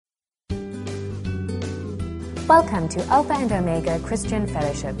Welcome to Alpha and Omega Christian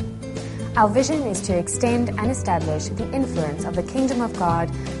Fellowship. Our vision is to extend and establish the influence of the Kingdom of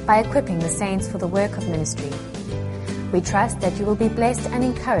God by equipping the saints for the work of ministry. We trust that you will be blessed and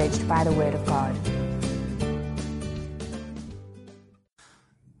encouraged by the Word of God.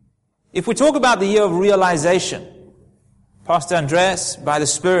 If we talk about the year of realization, Pastor Andreas, by the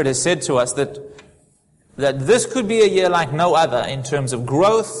Spirit, has said to us that this could be a year like no other in terms of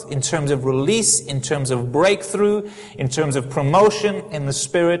growth, in terms of release, in terms of breakthrough, in terms of promotion in the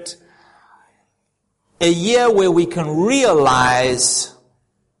Spirit. A year where we can realize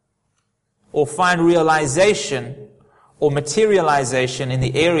or find realization or materialization in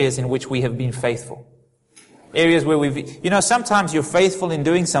the areas in which we have been faithful. Areas where sometimes you're faithful in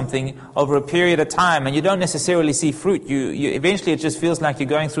doing something over a period of time and you don't necessarily see fruit. You eventually it just feels like you're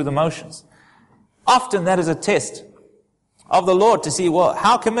going through the motions. Often that is a test of the Lord to see, well,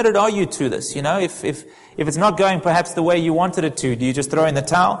 how committed are you to this? If it's not going perhaps the way you wanted it to, do you just throw in the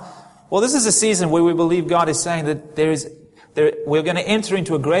towel? Well, this is a season where we believe God is saying that we're going to enter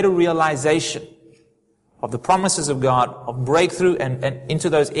into a greater realization of the promises of God, of breakthrough and into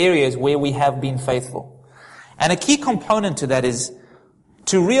those areas where we have been faithful. And a key component to that is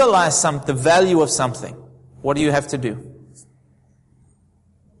to realize the value of something. What do you have to do?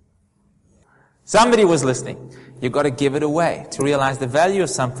 Somebody was listening. You've got to give it away. To realize the value of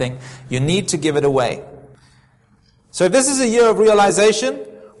something, you need to give it away. So if this is a year of realization,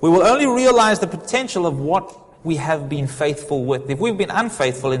 we will only realize the potential of what we have been faithful with. If we've been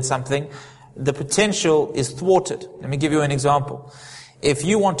unfaithful in something, the potential is thwarted. Let me give you an example. If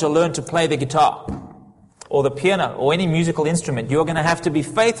you want to learn to play the guitar, or the piano, or any musical instrument, you're going to have to be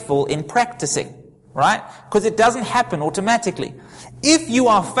faithful in practicing, right? Because it doesn't happen automatically. If you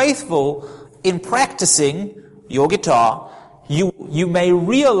are faithful in practicing your guitar, you may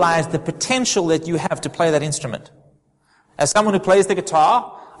realize the potential that you have to play that instrument. As someone who plays the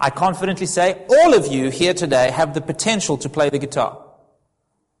guitar, I confidently say all of you here today have the potential to play the guitar.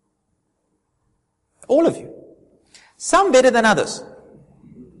 All of you. Some better than others.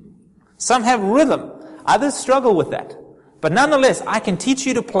 Some have rhythm. Others struggle with that. But nonetheless, I can teach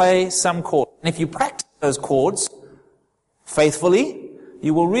you to play some chords. And if you practice those chords faithfully,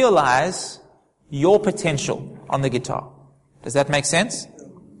 you will realize your potential on the guitar. Does that make sense?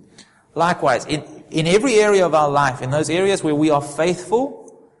 Likewise, in every area of our life, in those areas where we are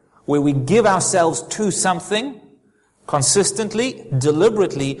faithful, where we give ourselves to something consistently,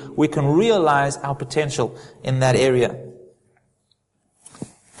 deliberately, we can realize our potential in that area.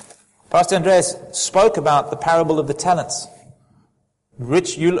 Pastor Andreas spoke about the parable of the talents.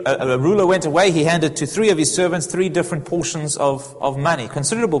 A ruler went away, he handed to 3 of his servants 3 different portions of money,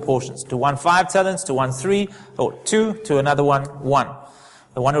 considerable portions. To one 5 talents, to one 3, or 2, to another one 1.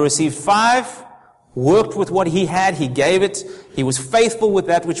 The one who received 5 worked with what he had, he gave it, he was faithful with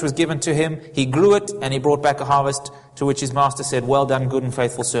that which was given to him, he grew it, and he brought back a harvest, to which his master said, well done, good and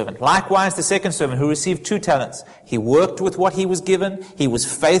faithful servant. Likewise, the second servant who received 2 talents, he worked with what he was given, he was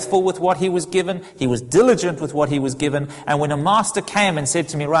faithful with what he was given, he was diligent with what he was given, and when a master came and said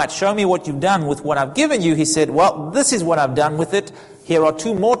to me, right, show me what you've done with what I've given you, he said, well, this is what I've done with it, here are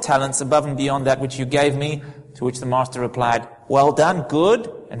 2 more talents above and beyond that which you gave me, to which the master replied, well done, good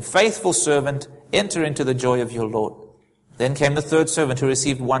and faithful servant, enter into the joy of your Lord. Then came the third servant who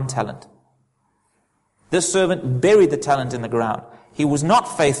received 1 talent. This servant buried the talent in the ground. He was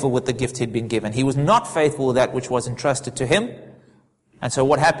not faithful with the gift he'd been given. He was not faithful with that which was entrusted to him. And so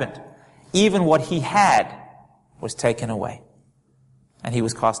what happened? Even what he had was taken away. And he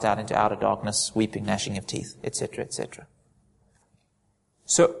was cast out into outer darkness, weeping, gnashing of teeth, etc., etc.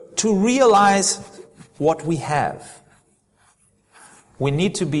 So to realize what we have, we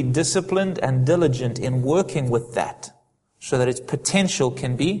need to be disciplined and diligent in working with that so that its potential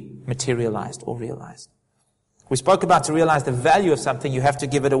can be materialized or realized. We spoke about to realize the value of something, you have to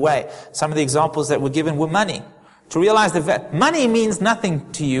give it away. Some of the examples that were given were money. To realize money means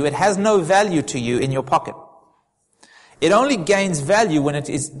nothing to you. It has no value to you in your pocket. It only gains value when it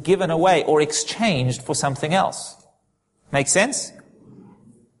is given away or exchanged for something else. Make sense?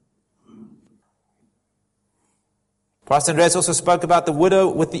 Pastor Andreas also spoke about the widow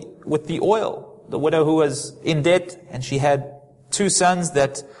with the oil. The widow who was in debt, and she had 2 sons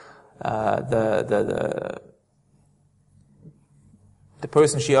that the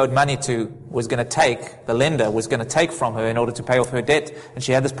person she owed money to was going to take, the lender was going to take from her in order to pay off her debt. And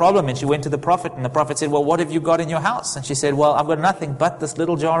she had this problem, and she went to the prophet, and the prophet said, well, what have you got in your house? And she said, well, I've got nothing but this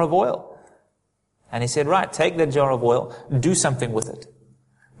little jar of oil. And he said, right, take that jar of oil, do something with it.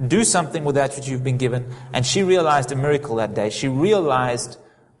 Do something with that which you've been given. And she realized a miracle that day. She realized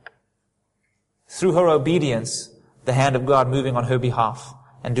through her obedience, the hand of God moving on her behalf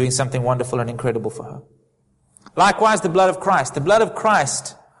and doing something wonderful and incredible for her. Likewise, the blood of Christ. The blood of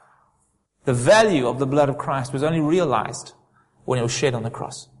Christ, the value of the blood of Christ was only realized when it was shed on the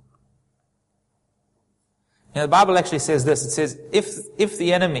cross. The Bible actually says this. It says, if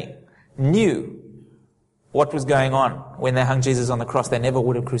the enemy knew what was going on when they hung Jesus on the cross, they never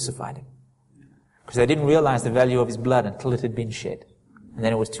would have crucified him. Because they didn't realize the value of his blood until it had been shed. And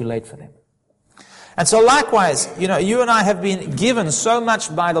then it was too late for them. And so likewise, you and I have been given so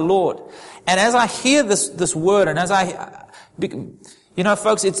much by the Lord. And as I hear this word, and as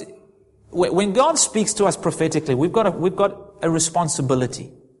folks, it's, when God speaks to us prophetically, we've got a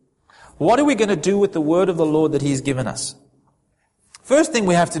responsibility. What are we going to do with the word of the Lord that He's given us? First thing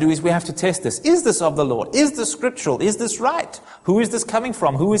we have to do is we have to test this. Is this of the Lord? Is this scriptural? Is this right? Who is this coming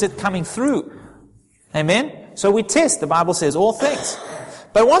from? Who is it coming through? Amen? So we test, the Bible says, all things.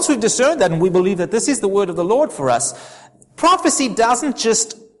 But once we've discerned that and we believe that this is the word of the Lord for us, prophecy doesn't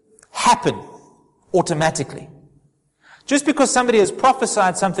just happen automatically. Just because somebody has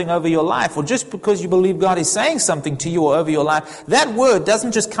prophesied something over your life, or just because you believe God is saying something to you or over your life, that word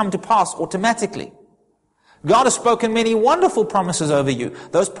doesn't just come to pass automatically. God has spoken many wonderful promises over you.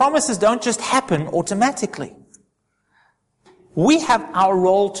 Those promises don't just happen automatically. We have our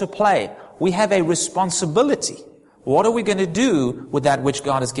role to play. We have a responsibility. What are we going to do with that which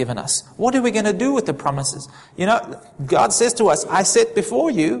God has given us? What are we going to do with the promises? God says to us, I set before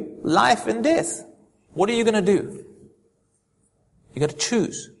you life and death. What are you going to do? You got to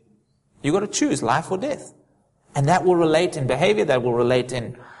choose. You got to choose life or death. And that will relate in behavior, that will relate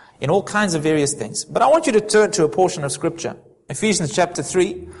in all kinds of various things. But I want you to turn to a portion of Scripture. Ephesians chapter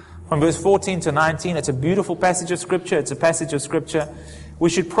 3, from verse 14 to 19. It's a beautiful passage of Scripture. It's a passage of Scripture we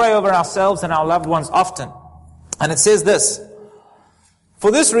should pray over ourselves and our loved ones often. And it says this,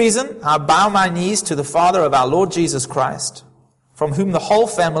 For this reason I bow my knees to the Father of our Lord Jesus Christ, from whom the whole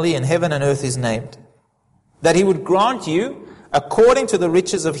family in heaven and earth is named, that He would grant you, according to the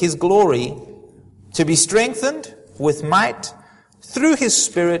riches of His glory, to be strengthened with might through His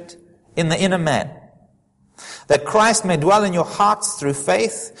Spirit in the inner man, that Christ may dwell in your hearts through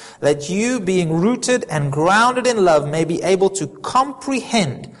faith, that you, being rooted and grounded in love, may be able to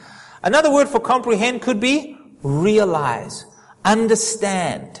comprehend. Another word for comprehend could be realize,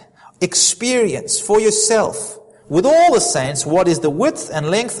 understand, experience for yourself, with all the saints, what is the width and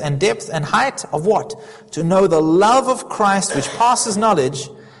length and depth and height of what? To know the love of Christ which passes knowledge,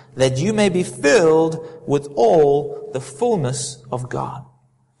 that you may be filled with all the fullness of God.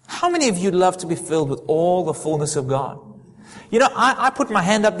 How many of you love to be filled with all the fullness of God? I put my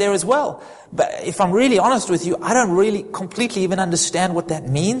hand up there as well. But if I'm really honest with you, I don't really completely even understand what that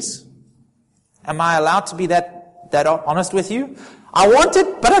means. Am I allowed to be that honest with you? I want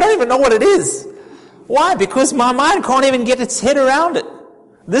it, but I don't even know what it is. Why? Because my mind can't even get its head around it.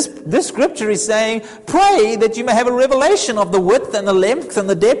 This scripture is saying, pray that you may have a revelation of the width and the length and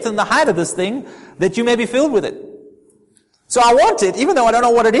the depth and the height of this thing, that you may be filled with it. So I want it, even though I don't know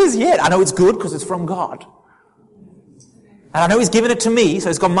what it is yet. I know it's good because it's from God. And I know He's given it to me, so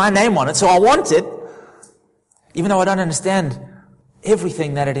it's got my name on it. So I want it, even though I don't understand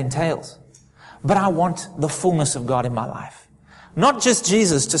everything that it entails. But I want the fullness of God in my life. Not just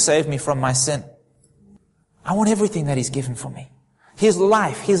Jesus to save me from my sin. I want everything that He's given for me. His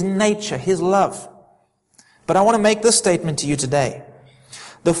life, His nature, His love. But I want to make this statement to you today.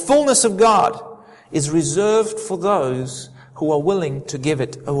 The fullness of God is reserved for those who are willing to give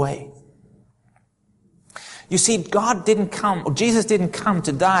it away. You see, Jesus didn't come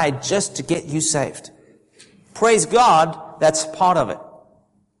to die just to get you saved. Praise God, that's part of it.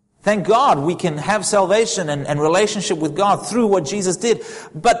 Thank God we can have salvation and relationship with God through what Jesus did.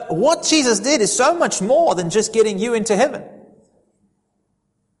 But what Jesus did is so much more than just getting you into heaven.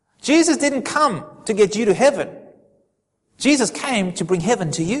 Jesus didn't come to get you to heaven. Jesus came to bring heaven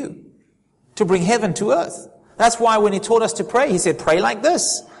to you, to bring heaven to earth. That's why when He taught us to pray, He said, pray like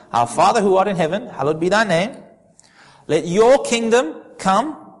this. Our Father who art in heaven, hallowed be thy name. Let your kingdom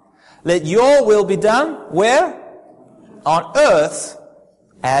come. Let your will be done. Where? On earth,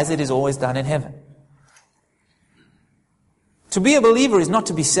 as it is always done in heaven. To be a believer is not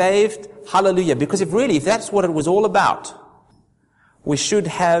to be saved. Hallelujah. Because if that's what it was all about, we should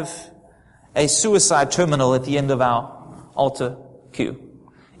have a suicide terminal at the end of our altar queue.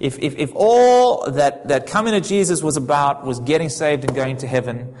 If all that coming to Jesus was about was getting saved and going to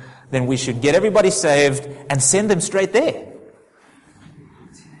heaven, then we should get everybody saved and send them straight there.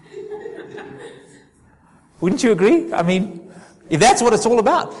 Wouldn't you agree? I mean, if that's what it's all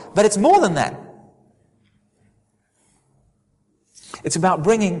about. But it's more than that. It's about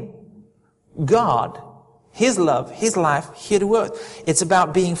bringing God, His love, His life here to earth. It's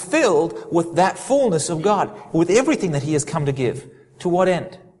about being filled with that fullness of God, with everything that He has come to give. To what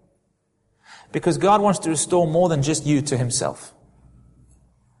end? Because God wants to restore more than just you to Himself.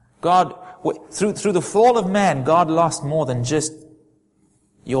 God, through the fall of man, God lost more than just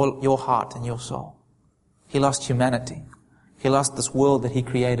your heart and your soul. He lost humanity. He lost this world that He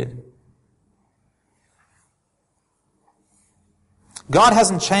created. God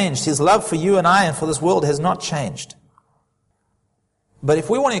hasn't changed. His love for you and I and for this world has not changed. But if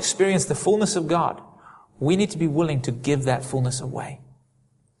we want to experience the fullness of God, we need to be willing to give that fullness away.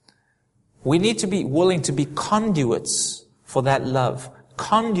 We need to be willing to be conduits for that love,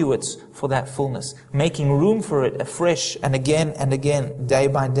 conduits for that fullness, making room for it afresh and again, day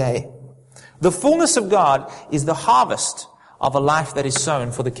by day. The fullness of God is the harvest of a life that is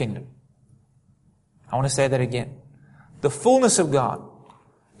sown for the kingdom. I want to say that again. The fullness of God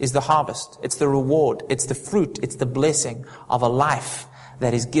is the harvest. It's the reward. It's the fruit. It's the blessing of a life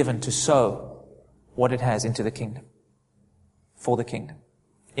that is given to sow what it has into the kingdom, for the kingdom,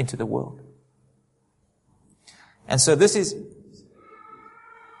 into the world. And so this is,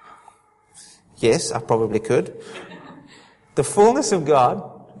 yes, I probably could. The fullness of God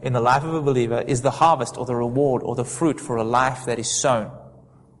in the life of a believer is the harvest or the reward or the fruit for a life that is sown.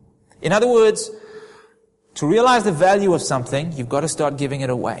 In other words, to realize the value of something, you've got to start giving it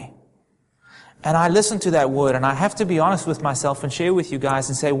away. And I listen to that word, and I have to be honest with myself and share with you guys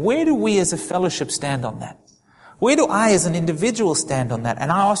and say, where do we as a fellowship stand on that? Where do I as an individual stand on that?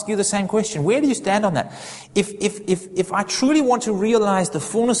 And I ask you the same question. Where do you stand on that? If I truly want to realize the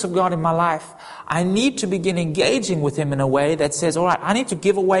fullness of God in my life, I need to begin engaging with Him in a way that says, all right, I need to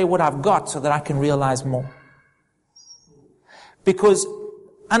give away what I've got so that I can realize more. Because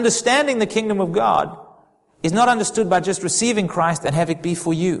understanding the kingdom of God is not understood by just receiving Christ and have it be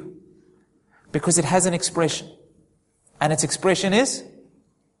for you. Because it has an expression. And its expression is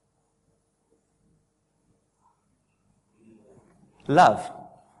love.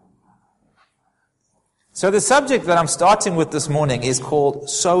 So the subject that I'm starting with this morning is called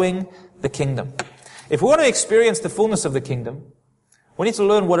sowing the kingdom. If we want to experience the fullness of the kingdom, we need to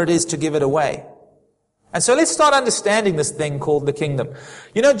learn what it is to give it away. And so let's start understanding this thing called the kingdom.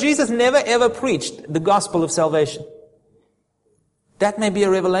 You know, Jesus never ever preached the gospel of salvation. That may be a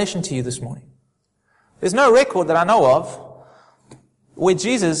revelation to you this morning. There's no record that I know of where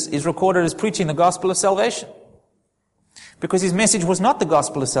Jesus is recorded as preaching the gospel of salvation. Because His message was not the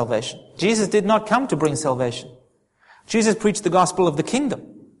gospel of salvation. Jesus did not come to bring salvation. Jesus preached the gospel of the kingdom.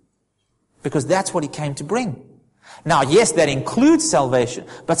 Because that's what He came to bring. Now, yes, that includes salvation,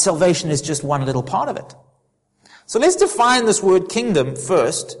 but salvation is just one little part of it. So let's define this word kingdom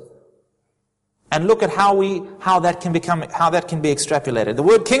first and look at how that can be extrapolated. The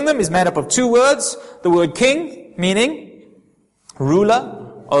word kingdom is made up of two words. The word king, meaning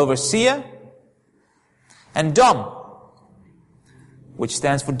ruler, overseer, and dom, which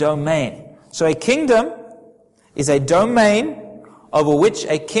stands for domain. So a kingdom is a domain over which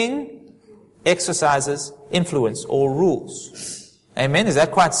a king exercises influence or rules. Amen? Is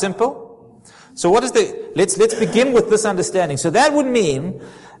that quite simple? So what is let's begin with this understanding. So that would mean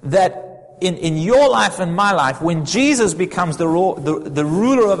that in your life and my life, when Jesus becomes the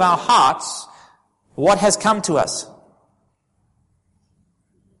ruler of our hearts, what has come to us?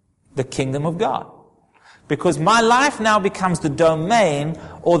 The kingdom of God. Because my life now becomes the domain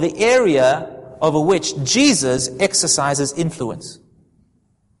or the area over which Jesus exercises influence.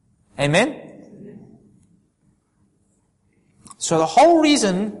 Amen? So the whole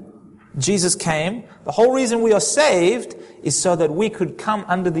reason Jesus came, the whole reason we are saved, is so that we could come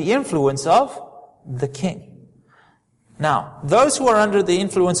under the influence of the King. Now, those who are under the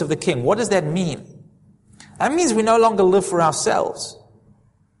influence of the King, what does that mean? That means we no longer live for ourselves.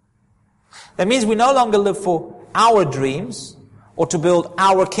 That means we no longer live for our dreams or to build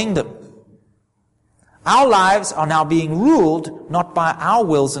our kingdom. Our lives are now being ruled not by our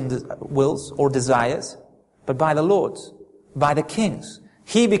wills or desires, but by the Lord's, by the King's.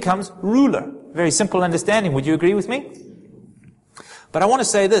 He becomes ruler. Very simple understanding. Would you agree with me? But I want to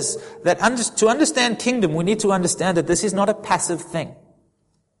say this, that to understand kingdom, we need to understand that this is not a passive thing.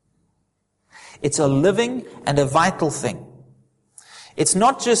 It's a living and a vital thing. It's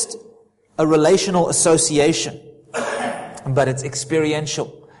not just a relational association, but it's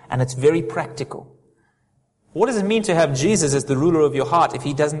experiential and it's very practical. What does it mean to have Jesus as the ruler of your heart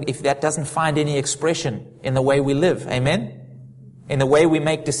if that doesn't find any expression in the way we live? Amen? In the way we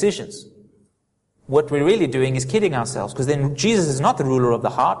make decisions. What we're really doing is kidding ourselves, because then Jesus is not the ruler of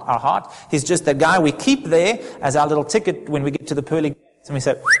our heart. He's just that guy we keep there as our little ticket when we get to the pearly gates and we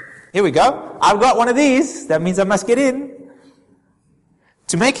say, Here we go. I've got one of these. That means I must get in.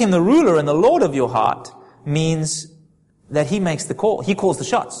 To make him the ruler and the Lord of your heart means that he makes the call. He calls the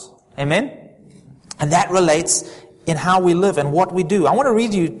shots. Amen? And that relates in how we live and what we do. I want to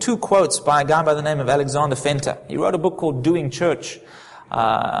read you 2 quotes by a guy by the name of Alexander Fenter. He wrote a book called Doing Church.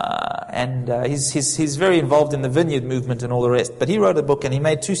 He's very involved in the Vineyard movement and all the rest. But he wrote a book and he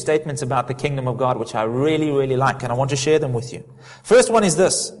made 2 statements about the kingdom of God, which I really, really like, and I want to share them with you. First one is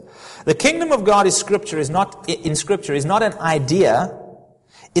this: the kingdom of God in Scripture is not an idea,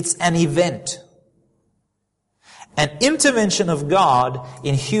 it's an event, an intervention of God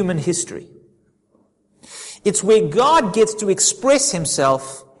in human history. It's where God gets to express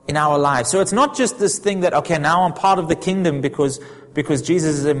Himself in our lives. So it's not just this thing that, okay, now I'm part of the kingdom because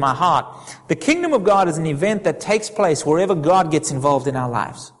Jesus is in my heart. The kingdom of God is an event that takes place wherever God gets involved in our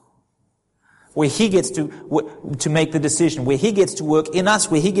lives. Where He gets to make the decision, where He gets to work in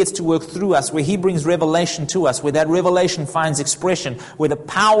us, where He gets to work through us, where He brings revelation to us, where that revelation finds expression, where the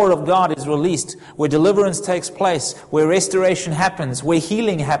power of God is released, where deliverance takes place, where restoration happens, where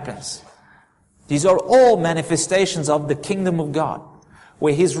healing happens. These are all manifestations of the kingdom of God,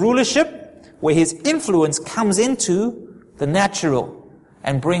 where His rulership, where His influence comes into the natural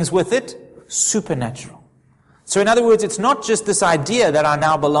and brings with it supernatural. So in other words, it's not just this idea that I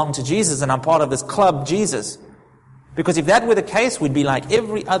now belong to Jesus and I'm part of this club Jesus. Because if that were the case, we'd be like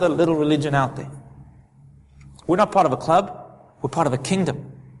every other little religion out there. We're not part of a club, we're part of a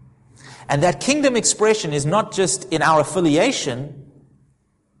kingdom. And that kingdom expression is not just in our affiliation,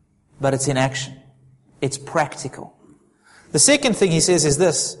 but it's in action. It's practical. The second thing he says is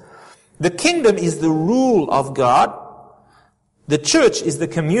this: the kingdom is the rule of God. The church is the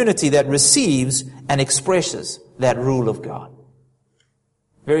community that receives and expresses that rule of God.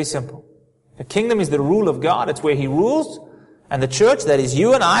 Very simple. The kingdom is the rule of God. It's where He rules. And the church, that is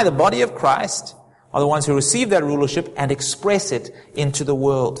you and I, the body of Christ, are the ones who receive that rulership and express it into the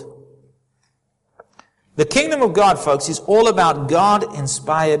world. The kingdom of God, folks, is all about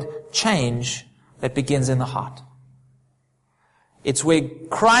God-inspired change that begins in the heart. It's where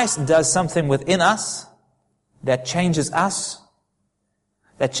Christ does something within us that changes us,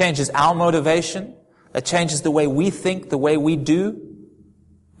 that changes our motivation, that changes the way we think, the way we do,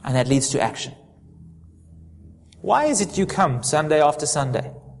 and that leads to action. Why is it you come Sunday after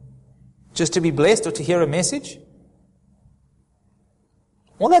Sunday? Just to be blessed or to hear a message?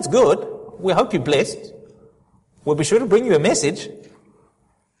 Well, that's good. We hope you're blessed. We'll be sure to bring you a message.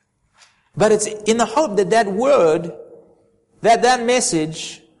 But it's in the hope that that word, that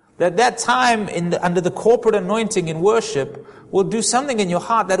message, that time under the corporate anointing in worship will do something in your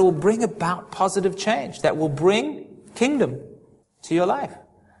heart that will bring about positive change, that will bring kingdom to your life.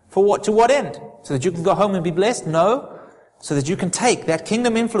 For what? To what end? So that you can go home and be blessed? No. So that you can take that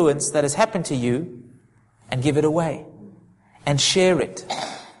kingdom influence that has happened to you and give it away and share it.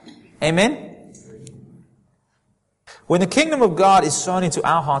 Amen? When the kingdom of God is sown into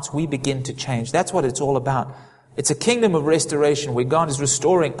our hearts, we begin to change. That's what it's all about. It's a kingdom of restoration where God is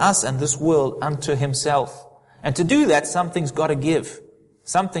restoring us and this world unto Himself. And to do that, something's got to give.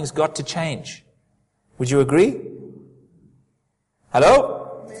 Something's got to change. Would you agree?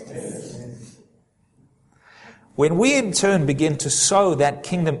 Hello? Yes. When we in turn begin to sow that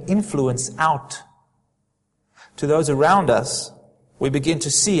kingdom influence out to those around us, we begin to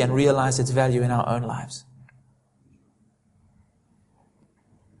see and realize its value in our own lives.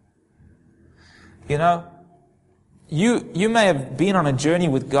 You know, you may have been on a journey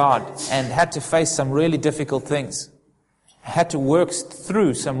with God and had to face some really difficult things. Had to work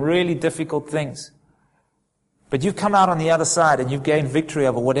through some really difficult things. But you've come out on the other side and you've gained victory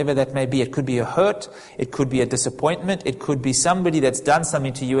over whatever that may be. It could be a hurt. It could be a disappointment. It could be somebody that's done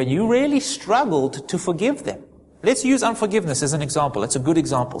something to you and you really struggled to forgive them. Let's use unforgiveness as an example. It's a good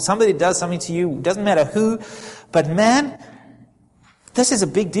example. Somebody does something to you, doesn't matter who, but man, this is a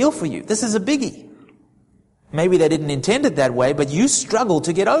big deal for you. This is a biggie. Maybe they didn't intend it that way, but you struggle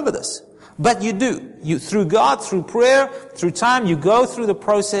to get over this. But you do. You, through God, through prayer, through time, you go through the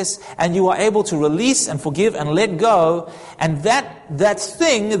process and you are able to release and forgive and let go. And that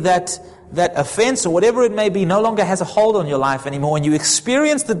thing, that offense or whatever it may be no longer has a hold on your life anymore. And you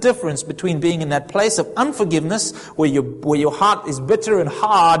experience the difference between being in that place of unforgiveness where your heart is bitter and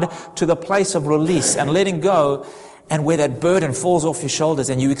hard to the place of release and letting go, and where that burden falls off your shoulders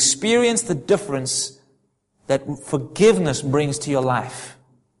and you experience the difference that forgiveness brings to your life,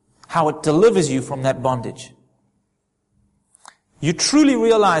 how it delivers you from that bondage. You truly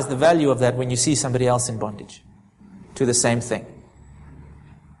realize the value of that when you see somebody else in bondage to the same thing.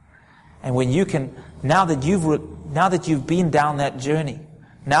 And when you can, now that you've been down that journey,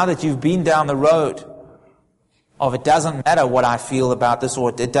 Now that you've been down the road of it doesn't matter what I feel about this, or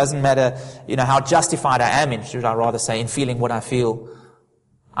it doesn't matter, how justified I am in, should I rather say, in feeling what I feel,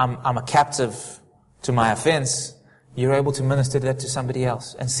 I'm a captive to my offense, you're able to minister that to somebody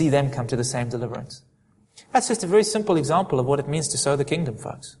else and see them come to the same deliverance. That's just a very simple example of what it means to sow the kingdom,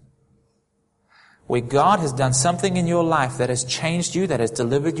 folks. Where God has done something in your life that has changed you, that has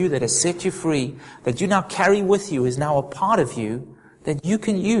delivered you, that has set you free, that you now carry with you, is now a part of you, that you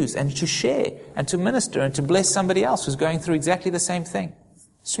can use and to share and to minister and to bless somebody else who's going through exactly the same thing.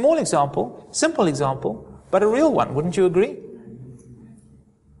 Small example, simple example, but a real one. Wouldn't you agree?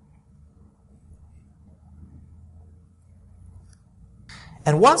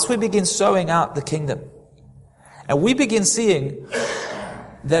 And once we begin sowing out the kingdom, and we begin seeing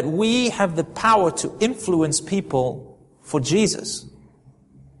that we have the power to influence people for Jesus,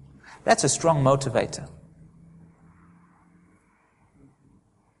 that's a strong motivator.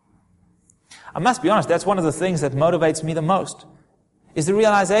 I must be honest, that's one of the things that motivates me the most, is the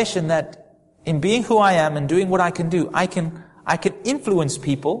realization that in being who I am and doing what I can do, I can influence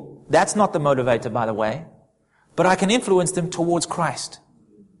people. That's not the motivator, by the way, but I can influence them towards Christ,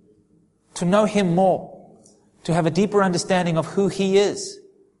 to know Him more, to have a deeper understanding of who He is,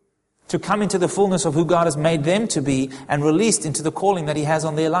 to come into the fullness of who God has made them to be and released into the calling that He has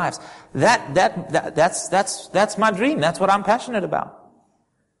on their lives. That's my dream. That's what I'm passionate about.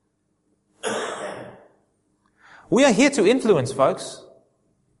 We are here to influence, folks.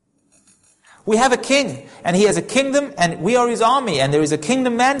 We have a king, and He has a kingdom, and we are His army, and there is a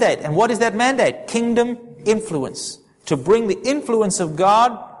kingdom mandate. And what is that mandate? Kingdom influence. To bring the influence of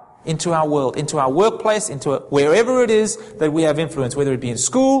God into our world, into our workplace, into wherever it is that we have influence, whether it be in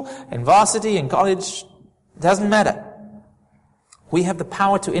school, in varsity, in college, it doesn't matter. We have the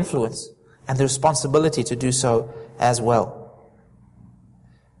power to influence and the responsibility to do so as well.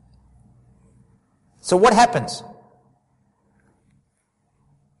 So what happens?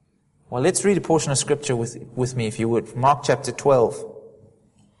 Well, let's read a portion of Scripture with me, if you would. Mark chapter 12.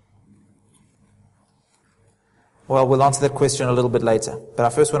 Well, we'll answer that question a little bit later. But I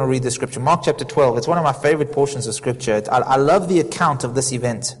first want to read the Scripture. Mark chapter 12. It's one of my favorite portions of Scripture. I love the account of this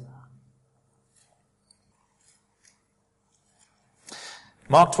event.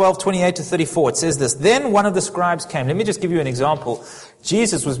 Mark 12, 28 to 34. It says this. Then one of the scribes came. Let me just give you an example.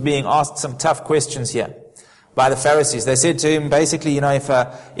 Jesus was being asked some tough questions here by the Pharisees. They said to him, basically,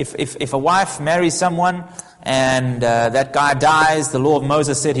 if a wife marries someone and that guy dies, the law of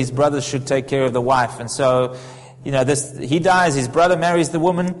Moses said his brothers should take care of the wife. And so, he dies, his brother marries the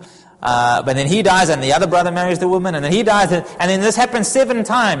woman, but then he dies and the other brother marries the woman, and then he dies, and then this happened 7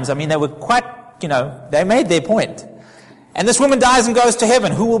 times. I mean, they were quite, they made their point. And this woman dies and goes to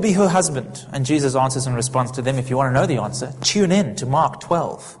heaven. Who will be her husband? And Jesus answers in response to them. If you want to know the answer, tune in to Mark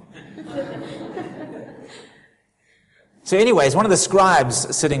 12. So anyways, one of the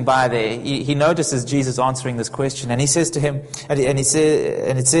scribes sitting by there, he notices Jesus answering this question, and he says to him, and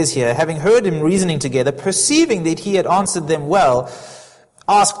it says here, having heard him reasoning together, perceiving that he had answered them well,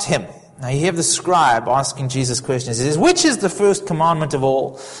 asked him. Now you have the scribe asking Jesus questions. He says, which is the first commandment of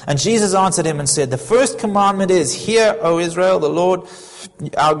all? And Jesus answered him and said, the first commandment is, hear, O Israel, the Lord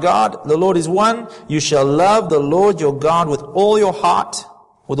our God, the Lord is one. You shall love the Lord your God with all your heart,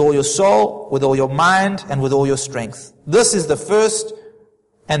 with all your soul, with all your mind, and with all your strength. This is the first,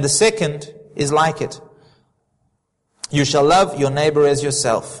 and the second is like it. You shall love your neighbor as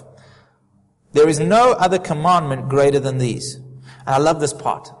yourself. There is no other commandment greater than these. And I love this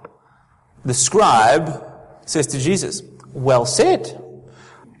part. The scribe says to Jesus, well said,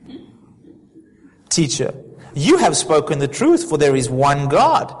 teacher. You have spoken the truth, for there is one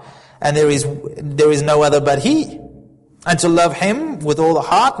God, and there is no other but He. And to love Him with all the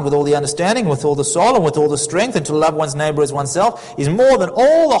heart, and with all the understanding, with all the soul, and with all the strength, and to love one's neighbor as oneself, is more than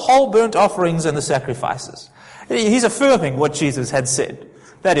all the whole burnt offerings and the sacrifices. He's affirming what Jesus had said.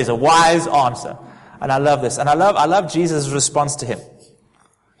 That is a wise answer. And I love this. And I love Jesus' response to him.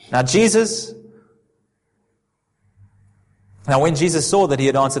 Now when Jesus saw that he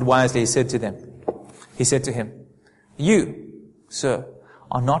had answered wisely, he said to him, you, sir,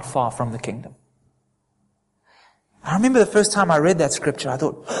 are not far from the kingdom. I remember the first time I read that scripture, I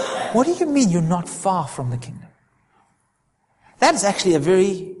thought, what do you mean you're not far from the kingdom? That is actually a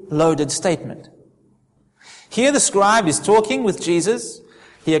very loaded statement. Here the scribe is talking with Jesus.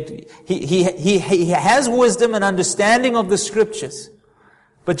 He has wisdom and understanding of the scriptures.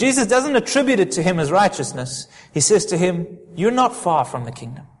 But Jesus doesn't attribute it to him as righteousness. He says to him, you're not far from the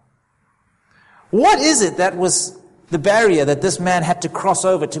kingdom. What is it that was the barrier that this man had to cross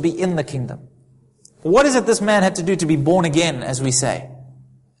over to be in the kingdom? What is it this man had to do to be born again, as we say?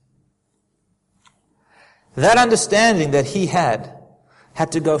 That understanding that he had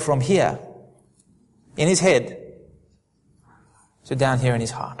to go from here, in his head, to down here in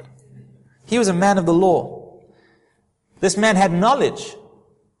his heart. He was a man of the law. This man had knowledge,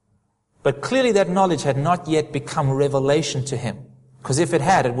 but clearly that knowledge had not yet become revelation to him. Because if it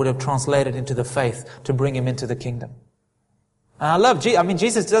had, it would have translated into the faith to bring him into the kingdom. And I love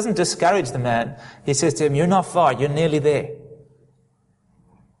Jesus doesn't discourage the man. He says to him, you're not far, you're nearly there.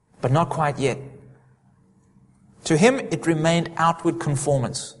 But not quite yet. To him, it remained outward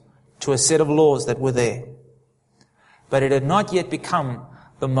conformance to a set of laws that were there. But it had not yet become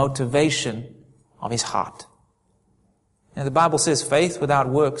the motivation of his heart. And the Bible says faith without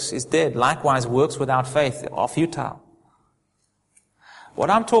works is dead. Likewise, works without faith are futile.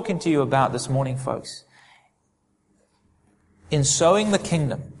 What I'm talking to you about this morning, folks, in sowing the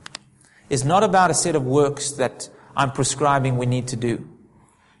kingdom, is not about a set of works that I'm prescribing we need to do.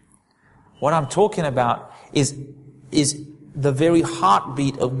 What I'm talking about is the very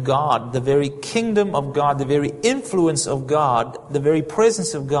heartbeat of God, the very kingdom of God, the very influence of God, the very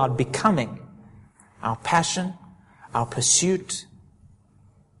presence of God becoming our passion, our pursuit,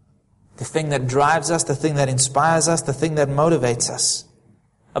 the thing that drives us, the thing that inspires us, the thing that motivates us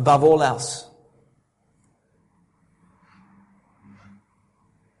above all else.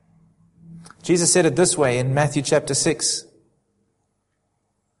 Jesus said it this way in Matthew chapter 6,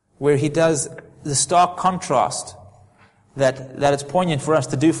 where he does the stark contrast that it's poignant for us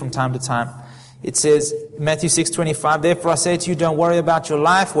to do from time to time. It says, Matthew 6:25, therefore I say to you, don't worry about your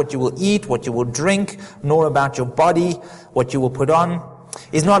life, what you will eat, what you will drink, nor about your body, what you will put on.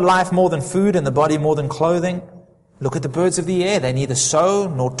 Is not life more than food and the body more than clothing? Look at the birds of the air. They neither sow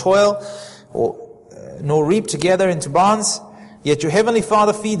nor toil nor reap together into barns, yet your heavenly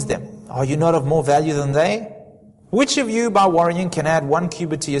Father feeds them. Are you not of more value than they? Which of you by worrying can add 1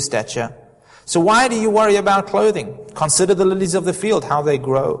 cubit to your stature? So why do you worry about clothing? Consider the lilies of the field, how they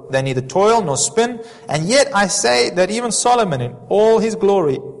grow. They neither toil nor spin. And yet I say that even Solomon in all his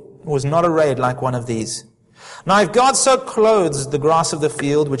glory was not arrayed like one of these. Now if God so clothes the grass of the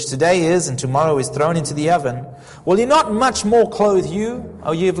field, which today is and tomorrow is thrown into the oven, will he not much more clothe you,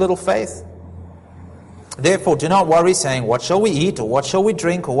 O ye of little faith? Therefore do not worry, saying, what shall we eat, or what shall we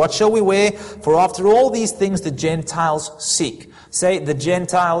drink, or what shall we wear? For after all these things the Gentiles seek. Say, the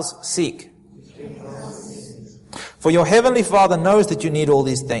Gentiles seek. For your heavenly Father knows that you need all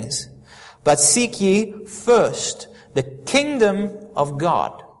these things. But seek ye first the kingdom of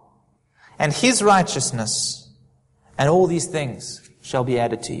God and his righteousness, and all these things shall be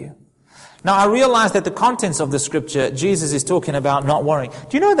added to you. Now I realize that the contents of the scripture, Jesus is talking about not worrying.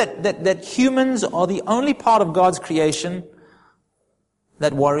 Do you know that humans are the only part of God's creation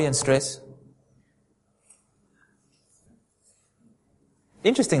that worry and stress?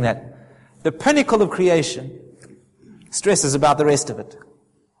 Interesting that. The pinnacle of creation stresses about the rest of it.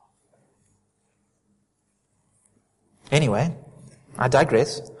 Anyway, I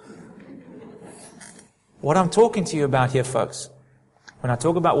digress. What I'm talking to you about here, folks, when I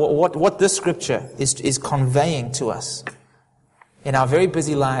talk about what this scripture is conveying to us in our very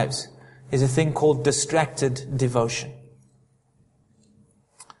busy lives, is a thing called distracted devotion.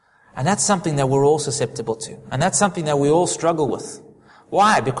 And that's something that we're all susceptible to. And that's something that we all struggle with.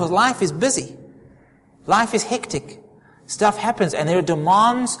 Why? Because life is busy. Life is hectic. Stuff happens and there are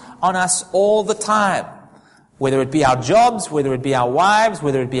demands on us all the time. Whether it be our jobs, whether it be our wives,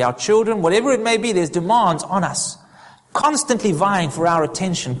 whether it be our children, whatever it may be, there's demands on us. Constantly vying for our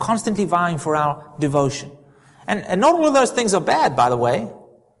attention, constantly vying for our devotion. And not all of those things are bad, by the way.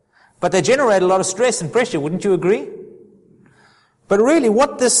 But they generate a lot of stress and pressure, wouldn't you agree? But really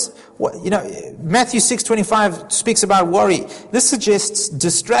Matthew 6:25 speaks about worry. This suggests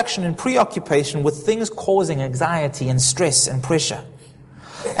distraction and preoccupation with things causing anxiety and stress and pressure.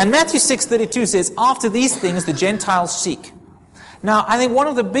 And Matthew 6:32 says, after these things the Gentiles seek. Now, I think one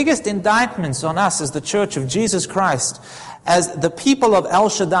of the biggest indictments on us as the Church of Jesus Christ, as the people of El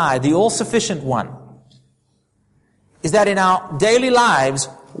Shaddai, the all-sufficient one, is that in our daily lives,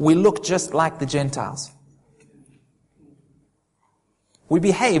 we look just like the Gentiles. We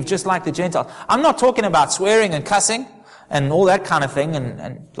behave just like the Gentiles. I'm not talking about swearing and cussing and all that kind of thing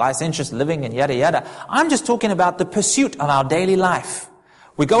and licentious living and yada yada. I'm just talking about the pursuit of our daily life.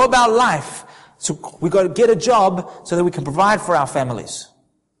 We go about life, so we got to get a job so that we can provide for our families.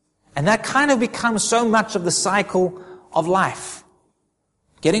 And that kind of becomes so much of the cycle of life.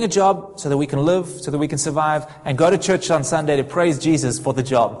 Getting a job so that we can live, so that we can survive, and go to church on Sunday to praise Jesus for the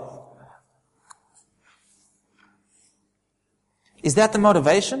job. Is that the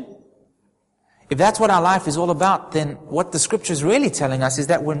motivation? If that's what our life is all about, then what the scripture is really telling us is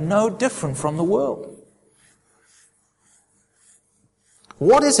that we're no different from the world.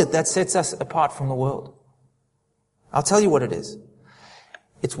 What is it that sets us apart from the world? I'll tell you what it is.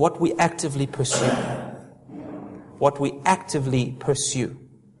 It's what we actively pursue. What we actively pursue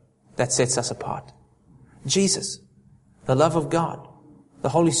that sets us apart. Jesus, the love of God, the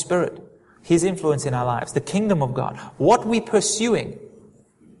Holy Spirit, His influence in our lives, the kingdom of God. What we're pursuing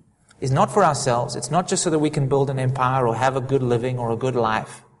is not for ourselves. It's not just so that we can build an empire or have a good living or a good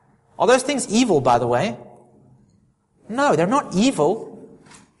life. Are those things evil, by the way? No, they're not evil.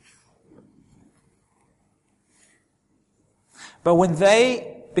 But when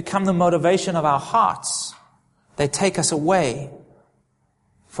they become the motivation of our hearts, they take us away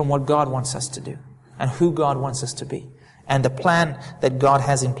from what God wants us to do and who God wants us to be and the plan that God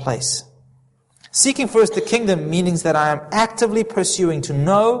has in place. Seeking first the kingdom means that I am actively pursuing to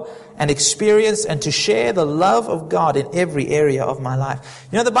know and experience and to share the love of God in every area of my life.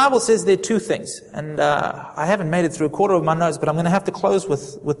 You know, the Bible says there are two things, and I haven't made it through a quarter of my notes, but I'm going to have to close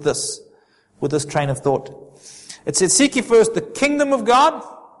with this train of thought. It says, seek ye first the kingdom of God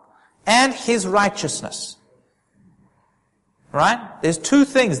and His righteousness. Right? There's two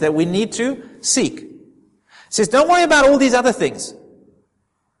things that we need to seek. It says, don't worry about all these other things.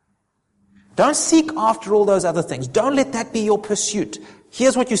 Don't seek after all those other things. Don't let that be your pursuit.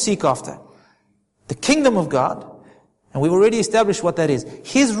 Here's what you seek after. The kingdom of God, and we've already established what that is.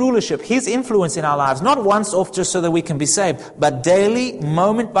 His rulership, His influence in our lives, not once off just so that we can be saved, but daily,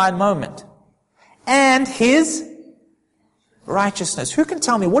 moment by moment. And His righteousness. Who can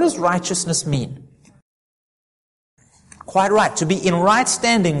tell me, what does righteousness mean? Quite right, to be in right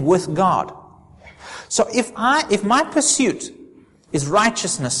standing with God. So if my pursuit is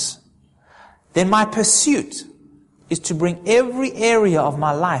righteousness, then my pursuit is to bring every area of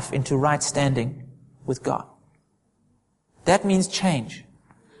my life into right standing with God. That means change.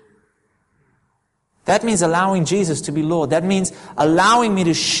 That means allowing Jesus to be Lord. That means allowing me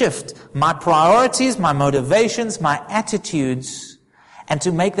to shift my priorities, my motivations, my attitudes, and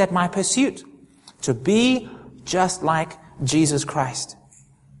to make that my pursuit. To be just like Jesus Christ.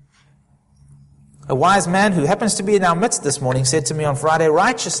 A wise man who happens to be in our midst this morning said to me on Friday,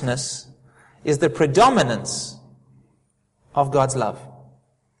 righteousness is the predominance of God's love.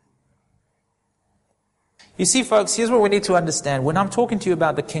 You see, folks, here's what we need to understand. When I'm talking to you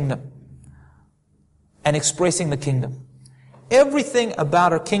about the kingdom and expressing the kingdom, everything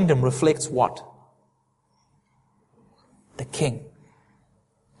about our kingdom reflects what? The King.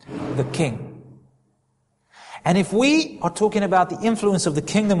 The King. And if we are talking about the influence of the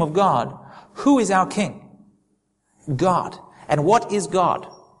kingdom of God, who is our King? God. And what is God?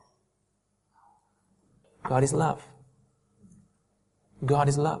 God is love. God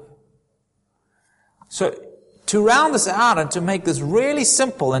is love. So, to round this out and to make this really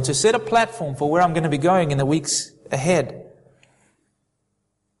simple and to set a platform for where I'm going to be going in the weeks ahead,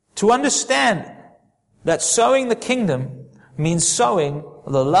 to understand that sowing the kingdom means sowing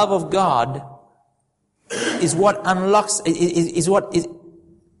the love of God is what unlocks, is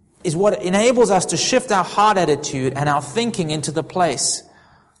what enables us to shift our heart attitude and our thinking into the place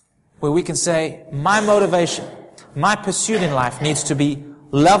where we can say, my motivation, my pursuit in life needs to be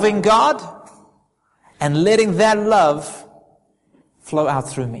loving God and letting that love flow out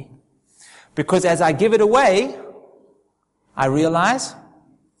through me. Because as I give it away, I realize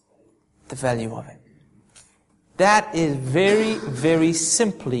the value of it. That is very, very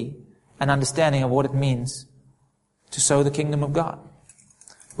simply an understanding of what it means to sow the kingdom of God.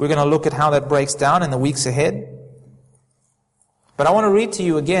 We're going to look at how that breaks down in the weeks ahead. But I want to read to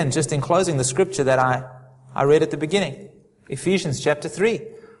you again, just in closing, the scripture that I read at the beginning. Ephesians chapter 3.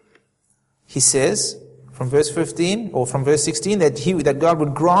 He says, from verse 15, or from verse 16, that God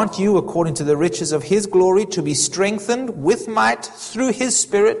would grant you, according to the riches of His glory, to be strengthened with might through His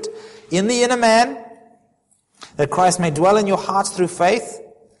Spirit in the inner man, that Christ may dwell in your hearts through faith.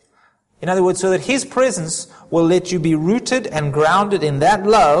 In other words, so that His presence will let you be rooted and grounded in that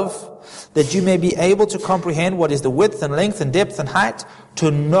love, that you may be able to comprehend what is the width and length and depth and height,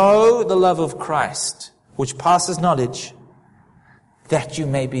 to know the love of Christ, which passes knowledge, that you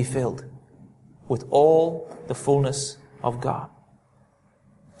may be filled with all the fullness of God.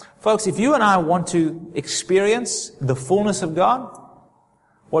 Folks, if you and I want to experience the fullness of God,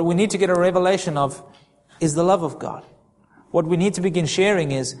 what we need to get a revelation of is the love of God. What we need to begin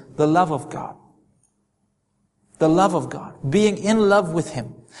sharing is the love of God. The love of God. Being in love with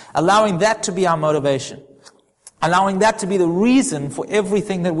Him. Allowing that to be our motivation. Allowing that to be the reason for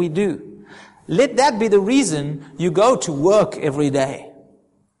everything that we do. Let that be the reason you go to work every day.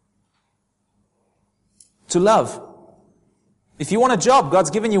 To love. If you want a job, God's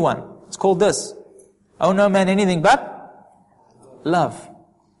given you one. It's called this. Owe no man anything but love.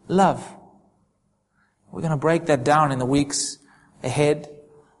 love. We're going to break that down in the weeks ahead.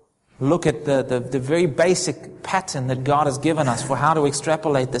 Look at the very basic pattern that God has given us for how to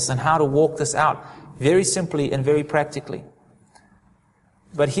extrapolate this and how to walk this out very simply and very practically.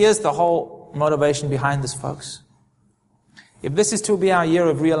 But here's the whole motivation behind this, folks. If this is to be our year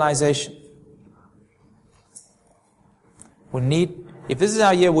of realization, if this is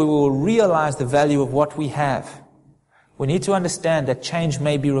our year where we will realize the value of what we have, we need to understand that change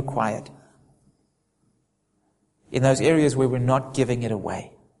may be required in those areas where we're not giving it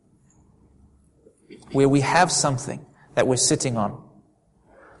away, where we have something that we're sitting on,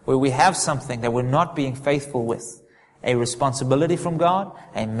 where we have something that we're not being faithful with, a responsibility from God,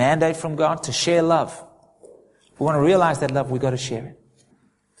 a mandate from God to share love. If we want to realize that love, we've got to share it.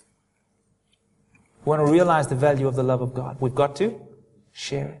 If we want to realize the value of the love of God, we've got to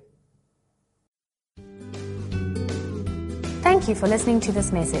share it. Thank you for listening to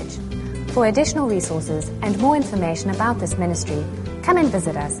this message. For additional resources and more information about this ministry, come and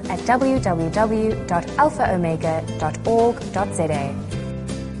visit us at www.alphaomega.org.za.